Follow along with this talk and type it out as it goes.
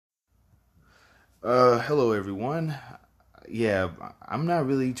Hello everyone. Yeah, I'm not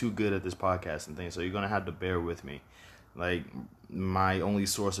really too good at this podcasting thing, so you're gonna have to bear with me. Like, my only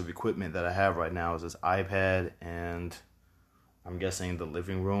source of equipment that I have right now is this iPad, and I'm guessing the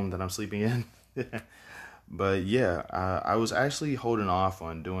living room that I'm sleeping in. But yeah, I was actually holding off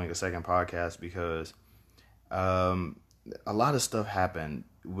on doing a second podcast because um, a lot of stuff happened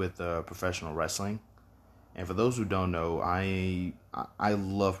with professional wrestling. And for those who don't know, I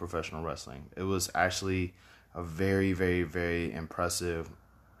love professional wrestling. It was actually a very, very, very impressive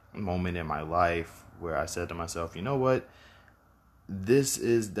moment in my life where I said to myself, you know what? This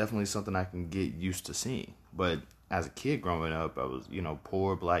is definitely something I can get used to seeing. But as a kid growing up, I was,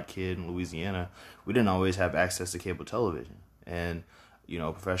 poor black kid in Louisiana. We didn't always have access to cable television. And,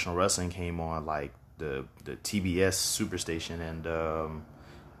 professional wrestling came on like the TBS Superstation, and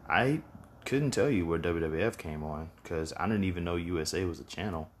I couldn't tell you where WWF came on because I didn't even know USA was a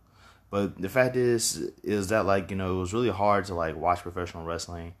channel. But the fact is that like it was really hard to like watch professional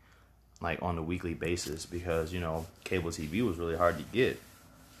wrestling like on a weekly basis because cable TV was really hard to get.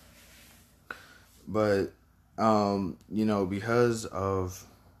 But because of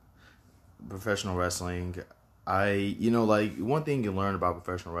professional wrestling, like one thing you learn about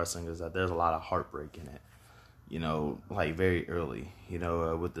professional wrestling is that there's a lot of heartbreak in it. Like very early,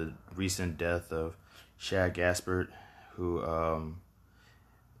 with the recent death of Shad Gaspard, who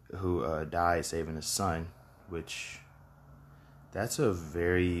died saving his son, which that's a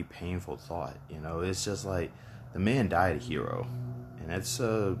very painful thought. It's just like the man died a hero, and that's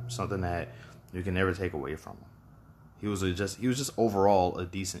something that you can never take away from him. He was just overall a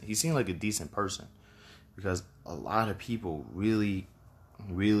decent. He seemed like a decent person because a lot of people really,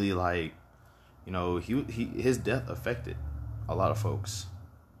 really like his death affected a lot of folks.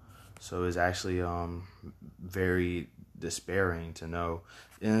 So it's actually very despairing to know.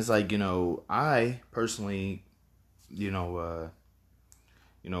 And it's like, I personally, when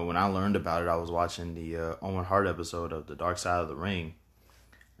I learned about it, I was watching the Owen Hart episode of The Dark Side of the Ring,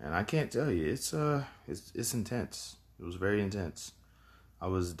 and I can't tell you, it's intense. It was very intense. I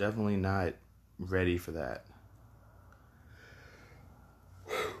was definitely not ready for that.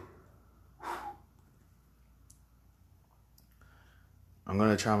 I'm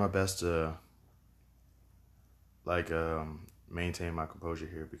gonna try my best to like maintain my composure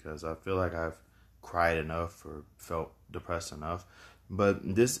here because I feel like I've cried enough or felt depressed enough.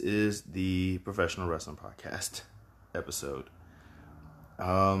 But this is the Professional Wrestling Podcast episode.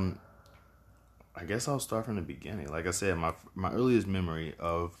 I guess I'll start from the beginning. Like I said, my earliest memory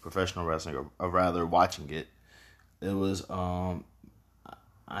of professional wrestling, or rather watching it, it was I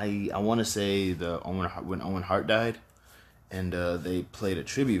want to say when Owen Hart died, and they played a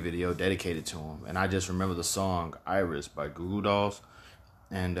tribute video dedicated to him. And I just remember the song "Iris" by Goo Goo Dolls,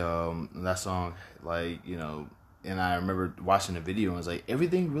 and that song, and I remember watching the video and was like,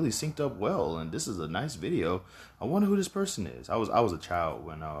 everything really synced up well, and this is a nice video. I wonder who this person is. I was a child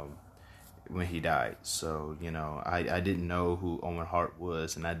when he died, so I didn't know who Owen Hart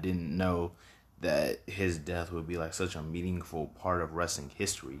was, and I didn't know that his death would be like such a meaningful part of wrestling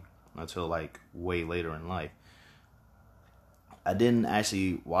history until like way later in life. I didn't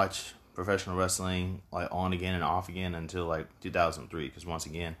actually watch professional wrestling like on again and off again until like 2003, because once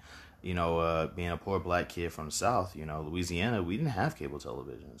again, being a poor black kid from the South, Louisiana, we didn't have cable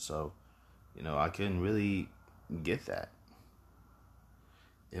television, so I couldn't really get that.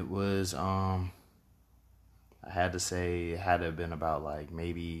 It was I had to say it had to have been about like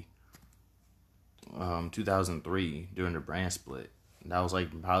maybe 2003 during the brand split. That was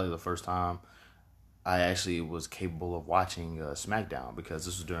like probably the first time I actually was capable of watching SmackDown, because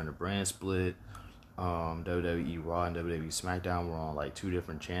this was during the brand split. WWE Raw and WWE SmackDown were on like two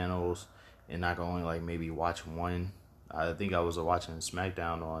different channels, and I could only like maybe watch one. I think I was watching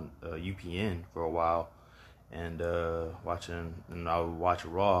SmackDown on UPN for a while, and I would watch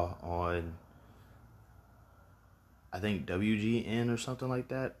Raw on, I think, WGN or something like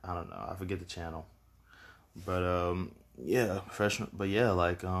that. I don't know. I forget the channel. But yeah, professional. But yeah,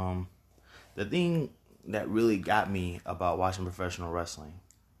 like the thing that really got me about watching professional wrestling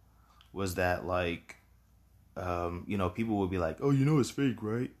was that like people would be like, oh, it's fake,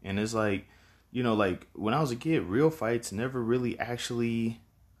 right? And it's like, like when I was a kid, real fights never really actually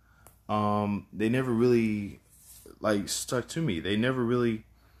they never really like stuck to me. They never really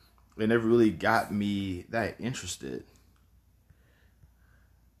got me that interested.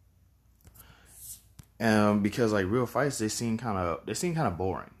 Because like real fights, they seem kind of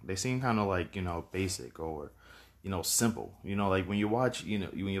boring. They seem kind of like basic, or simple. Like when you watch, when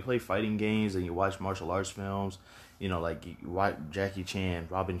you play fighting games and you watch martial arts films, like you watch Jackie Chan,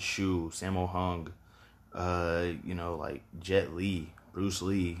 Robin Shou, Sammo Hung, like Jet Li, Bruce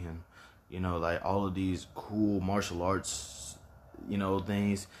Lee, and like all of these cool martial arts,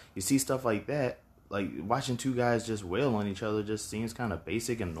 things. You see stuff like that, like watching two guys just wail on each other just seems kind of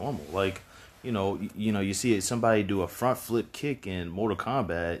basic and normal. Like, you see somebody do a front flip kick in Mortal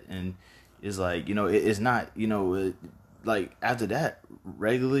Kombat, and it's like, it's not, like after that,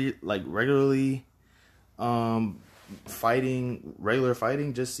 regularly, regular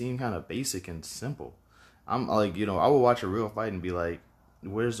fighting just seemed kind of basic and simple. I'm like, I would watch a real fight and be like,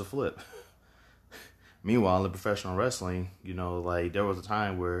 where's the flip? Meanwhile, in professional wrestling, like there was a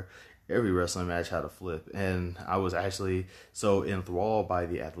time where every wrestling match had a flip, and I was actually so enthralled by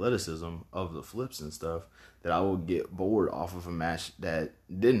the athleticism of the flips and stuff that I would get bored off of a match that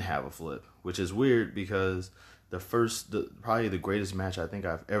didn't have a flip, which is weird because probably the greatest match I think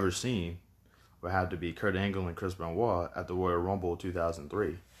I've ever seen would have to be Kurt Angle and Chris Benoit at the Royal Rumble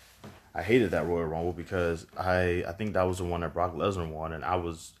 2003. I hated that Royal Rumble because I think that was the one that Brock Lesnar won, and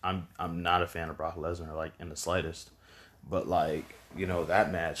I'm not a fan of Brock Lesnar, like, in the slightest. But like,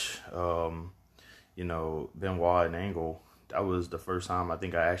 that match, Benoit and Angle, that was the first time I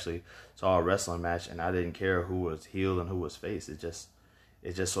think I actually saw a wrestling match and I didn't care who was heel and who was face. It just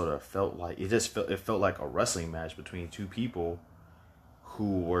sort of felt like it felt like a wrestling match between two people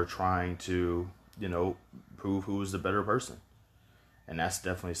who were trying to, prove who was the better person. And that's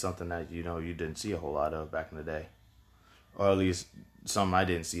definitely something that, you didn't see a whole lot of back in the day. Or at least something I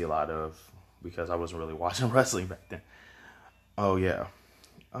didn't see a lot of because I wasn't really watching wrestling back then. Oh, yeah.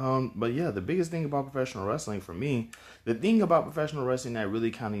 But yeah, the biggest thing about professional wrestling for me, the thing about professional wrestling that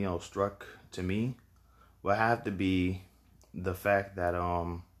really kind of, struck to me would have to be the fact that,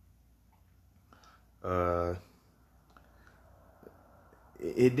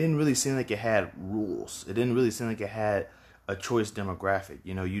 it didn't really seem like it had rules. It didn't really seem like it had a choice demographic.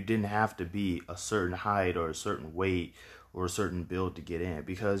 You didn't have to be a certain height or a certain weight or a certain build to get in,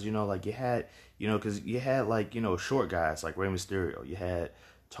 because like you had like short guys like Rey Mysterio, you had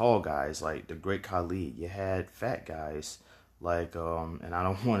tall guys like the Great Khali, you had fat guys like and I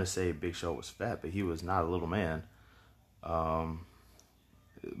don't want to say Big Show was fat, but he was not a little man. But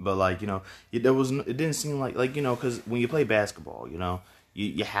like it didn't seem like because when you play basketball,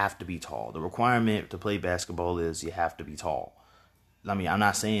 you have to be tall. The requirement to play basketball is you have to be tall. I mean, I'm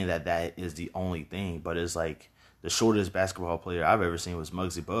not saying that is the only thing, but it's like the shortest basketball player I've ever seen was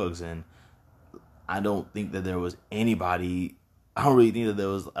Muggsy Bogues, and I don't think that there was anybody. I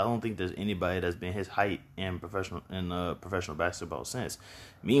don't think there's anybody that's been his height in professional basketball since.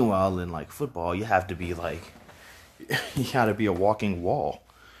 Meanwhile, in like football, you have to be like, you gotta be a walking wall.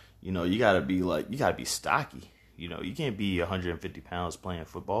 You gotta be stocky. You can't be 150 pounds playing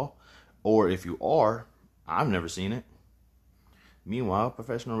football. Or if you are, I've never seen it. Meanwhile,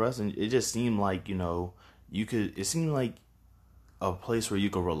 professional wrestling, it just seemed like, it seemed like a place where you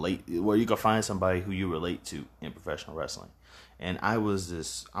could relate, where you could find somebody who you relate to in professional wrestling. And I was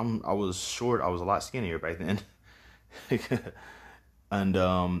short, I was a lot skinnier back then. And,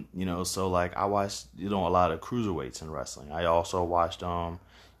 so like I watched, a lot of cruiserweights in wrestling. I also watched, I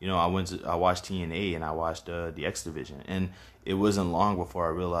watched TNA and I watched the X Division, and it wasn't long before I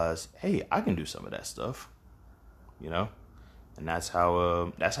realized, hey, I can do some of that stuff, and that's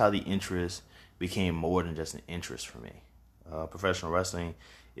how the interest became more than just an interest for me. Professional wrestling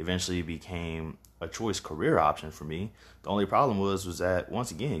eventually became a choice career option for me. The only problem was that once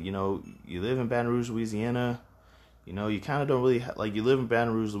again, you live in Baton Rouge, Louisiana. You kind of don't really you live in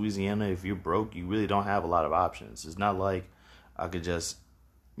Baton Rouge, Louisiana. If you're broke, you really don't have a lot of options. It's not like I could just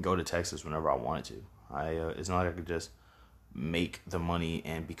go to Texas whenever I wanted to. It's not like I could just make the money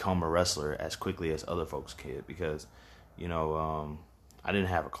and become a wrestler as quickly as other folks could, because, I didn't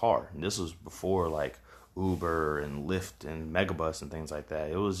have a car. And this was before like Uber and Lyft and Megabus and things like that.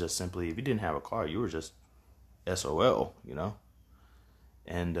 It was just simply, if you didn't have a car, you were just SOL,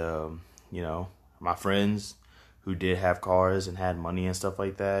 And, my friends who did have cars and had money and stuff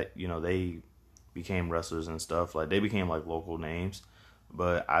like that, they became wrestlers and stuff. Like, they became like local names.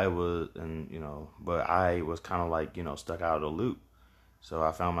 But I was kind of like, stuck out of the loop. So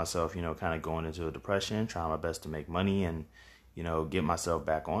I found myself, kind of going into a depression, trying my best to make money and, get myself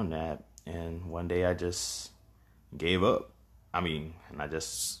back on that. And one day I just gave up. I mean, and I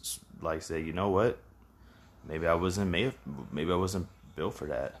just like said, you know what? Maybe I wasn't built for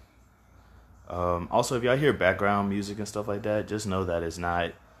that. Also, if y'all hear background music and stuff like that, just know that it's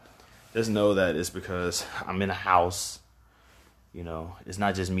because I'm in a house. It's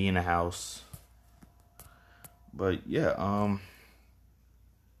not just me in the house. But yeah,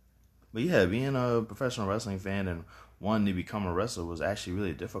 being a professional wrestling fan and wanting to become a wrestler was actually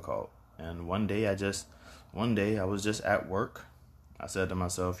really difficult. And one day I was just at work. I said to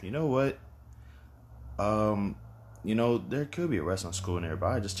myself, you know what? Um, there could be a wrestling school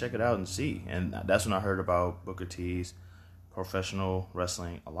nearby. Just check it out and see. And that's when I heard about Booker T's Professional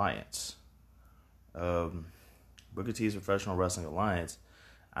Wrestling Alliance. Um, Booker T's Professional Wrestling Alliance.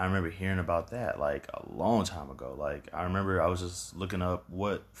 I remember hearing about that like a long time ago. Like I remember I was just looking up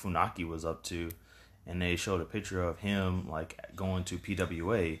what Funaki was up to, and they showed a picture of him like going to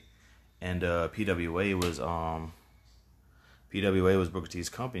PWA, and PWA was Booker T's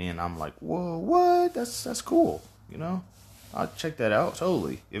company, and I'm like, whoa, what? That's cool. I'll check that out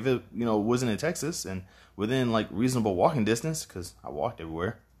totally. If it wasn't in Texas and within like reasonable walking distance, because I walked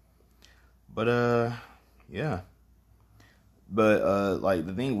everywhere. But yeah. But like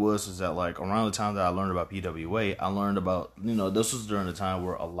the thing was that like around the time that I learned about PWA, I learned about this was during the time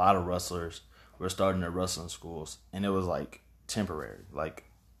where a lot of wrestlers were starting their wrestling schools, and it was like temporary, it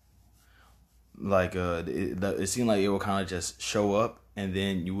seemed like it would kind of just show up and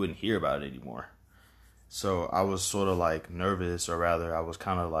then you wouldn't hear about it anymore. So I was sort of like nervous, or rather, I was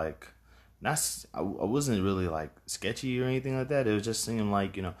kind of like I wasn't really like sketchy or anything like that. It was just seemed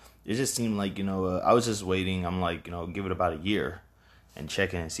like I was just waiting. I'm like give it about a year and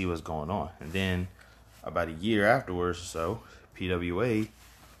check in and see what's going on. And then about a year afterwards or so, PWA,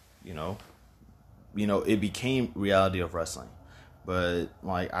 it became Reality of Wrestling. But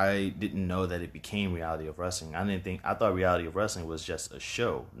like I didn't know that it became Reality of Wrestling. I thought Reality of Wrestling was just a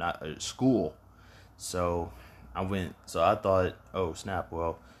show, not a school. So I thought, oh snap,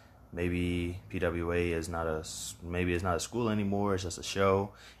 well, maybe PWA is maybe it's not a school anymore, it's just a show.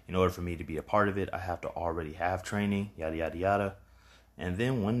 In order for me to be a part of it, I have to already have training, yada yada yada. And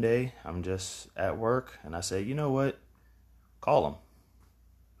then one day I'm just at work and I say, you know what? Call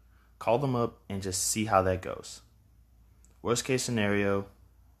them up and just see how that goes. Worst case scenario,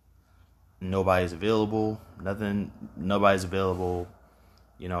 nobody's available. Nobody's available.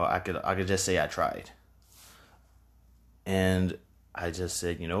 I could just say I tried. And I just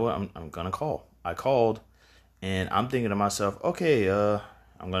said, you know what, I'm gonna call. I called, and I'm thinking to myself, okay,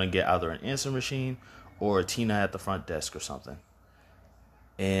 I'm gonna get either an answer machine or a Tina at the front desk or something.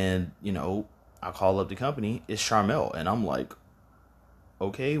 And I call up the company. It's Charmel, and I'm like,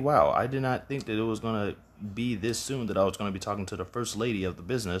 okay, wow, I did not think that it was gonna be this soon that I was gonna be talking to the first lady of the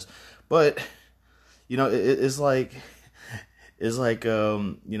business, but it's like like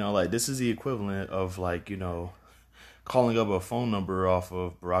this is the equivalent of like calling up a phone number off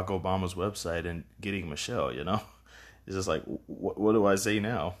of Barack Obama's website and getting Michelle. It's just like what do I say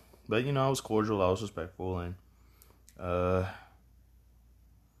now? But I was cordial, I was respectful, and I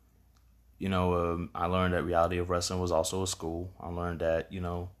learned that Reality of Wrestling was also a school. I learned that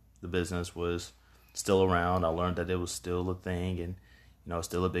the business was still around. I learned that it was still a thing, and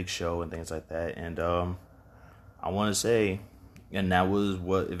still a big show and things like that. And I want to say, and that was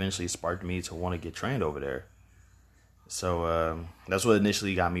what eventually sparked me to want to get trained over there. So that's what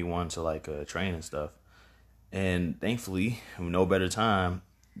initially got me wanting to like train and stuff. And thankfully, no better time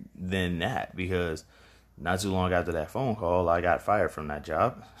than that, because not too long after that phone call, I got fired from that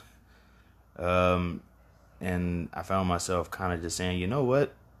job. And I found myself kind of just saying, you know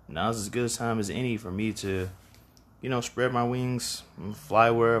what? Now's as good a time as any for me to, spread my wings and fly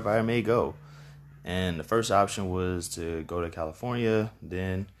wherever I may go. And the first option was to go to California.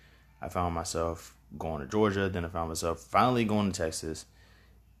 Then I found myself going to Georgia. Then I found myself finally going to Texas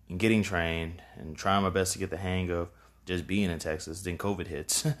and getting trained and trying my best to get the hang of just being in Texas. Then COVID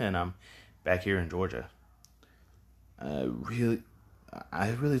hits and I'm back here in Georgia. I really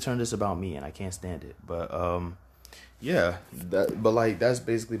turned this about me, and I can't stand it. But yeah, that's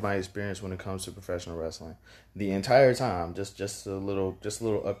basically my experience when it comes to professional wrestling. The entire time, just a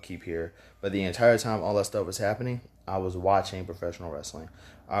little upkeep here, but the entire time all that stuff was happening, I was watching professional wrestling.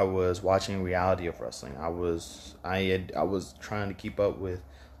 I was watching Reality of Wrestling. I was trying to keep up with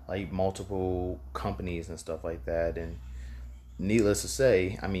like multiple companies and stuff like that, and needless to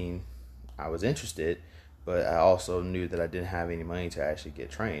say, I mean, I was interested, but I also knew that I didn't have any money to actually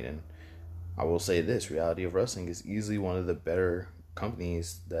get trained. And I will say this, Reality of Wrestling is easily one of the better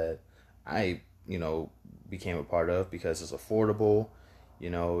companies that I, became a part of, because it's affordable.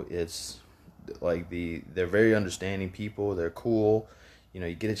 It's like they're very understanding people. They're cool.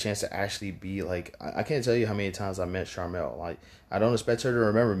 You get a chance to actually be like, I can't tell you how many times I met Charmel. Like, I don't expect her to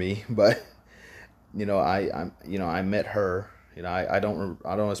remember me, but I met her. I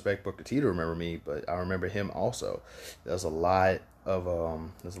don't expect Booker T to remember me, but I remember him also. There's a lot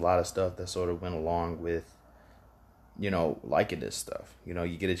of stuff that sort of went along with liking this stuff. You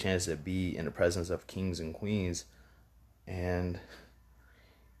get a chance to be in the presence of kings and queens, and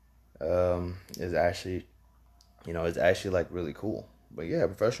it's actually, it's actually like really cool. But yeah,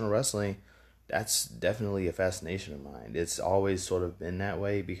 professional wrestling, that's definitely a fascination of mine. It's always sort of been that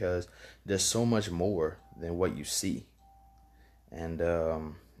way because there's so much more than what you see. And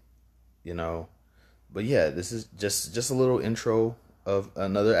you know, but yeah, this is just a little intro of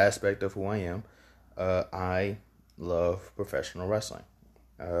another aspect of who I am. I love professional wrestling.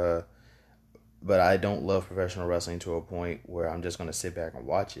 But I don't love professional wrestling to a point where I'm just going to sit back and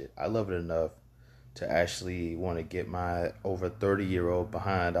watch it. I love it enough to actually want to get my over 30-year-old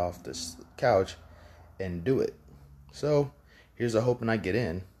behind off this couch and do it. So, here's a hoping I get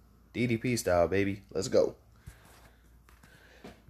in. DDP style, baby. Let's go.